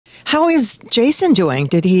How is Jason doing?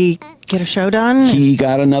 Did he get a show done? He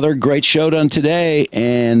got another great show done today,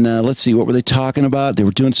 and let's see, what were they talking about? They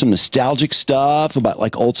were doing some nostalgic stuff about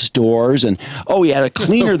like old stores, and he had a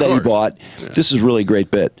cleaner that he bought. Yeah. This is really a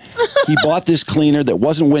great bit. He bought this cleaner that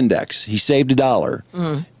wasn't Windex. He saved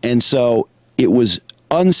 $1, and so it was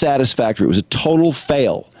unsatisfactory. It was a total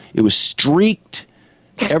fail. It was streaked.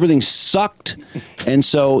 Everything sucked, and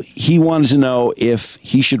so he wanted to know if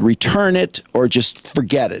he should return it or just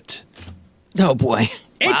forget it. Oh, boy.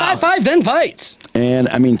 855 invites. And,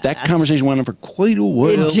 I mean, that conversation went on for quite a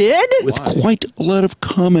while. It did? With quite a lot of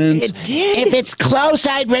comments. It did? If it's close,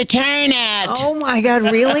 I'd return it. Oh, my God,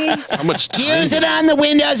 really? How much time? Use it on the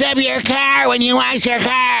windows of your car when you wash your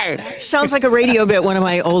car. Sounds like a radio bit one of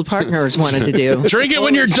my old partners wanted to do. Drink it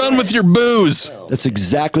when you're done with your booze. That's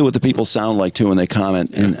exactly what the people sound like, too, when they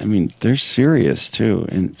comment. And, I mean, they're serious, too.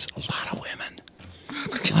 And it's a lot of women.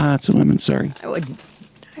 Lots of women, sorry. I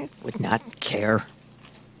would not care.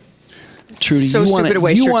 Trudy, So you want stupid to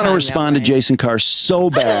waste your to time respond that to way. Jason Carr so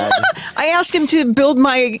bad. I asked him to build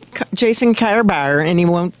my Jason Carr bar, and he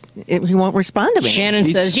won't respond to me. Shannon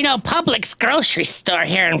says, Publix grocery store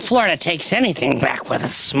here in Florida takes anything back with a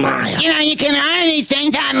smile. You can order these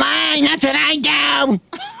things online. That's what I do.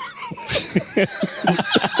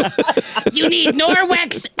 You need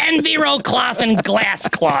Norwex, Enviro cloth, and glass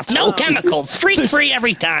cloth. No chemicals. Streak-free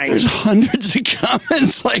every time. There's hundreds of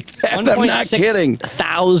comments like that. I'm not kidding.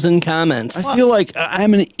 1,000 comments. I feel like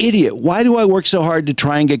I'm an idiot. Why do I work so hard to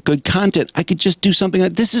try and get good content? I could just do something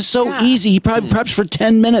like this. Is so easy. He probably preps for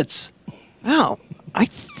 10 minutes. Wow.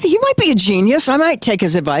 He might be a genius. I might take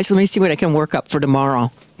his advice. Let me see what I can work up for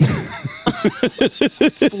tomorrow.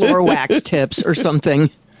 Floor wax tips or something.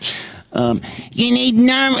 You need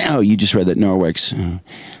you just read that Norwex.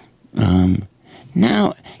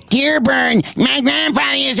 No. Dearborn. My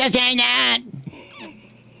grandfather used to say that.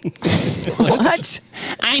 What?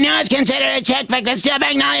 I know it's considered a checkbook, but still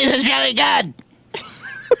Magnolia's is really good.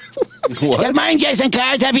 What? Good morning, Jason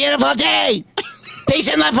Carr. It's a beautiful day. Peace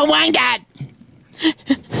and love from Wyandotte.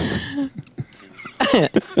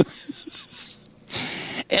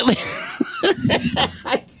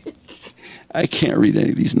 I can't read any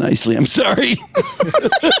of these nicely. I'm sorry.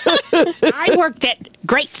 I worked at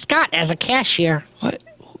Great Scott as a cashier. What?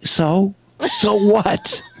 So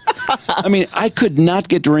what? I mean, I could not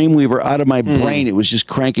get Dreamweaver out of my brain. It was just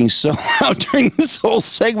cranking so loud during this whole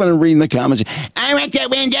segment and reading the comments. I worked at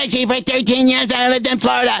Winn-Dixie for 13 years and I lived in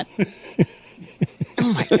Florida.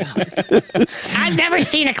 Oh, my God. I've never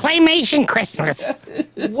seen a claymation Christmas.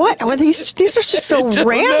 What? Well, these are just so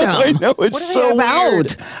random. I know. It's what are so they about?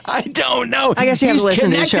 weird. I don't know. I guess you have to listen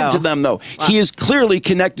to the show. He's connected to them, though. Wow. He is clearly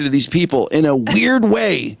connected to these people in a weird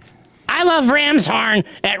way. I love Ramshorn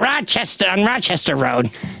at Rochester on Rochester Road.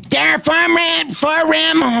 There are four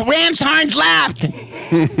Ram's horns left.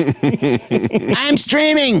 I'm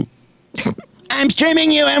streaming. I'm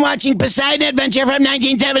streaming you and watching Poseidon Adventure from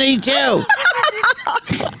 1972.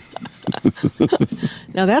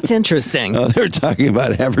 Now that's interesting. Oh, they're talking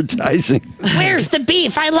about advertising. Where's the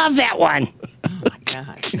beef? I love that one. Oh, my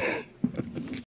God.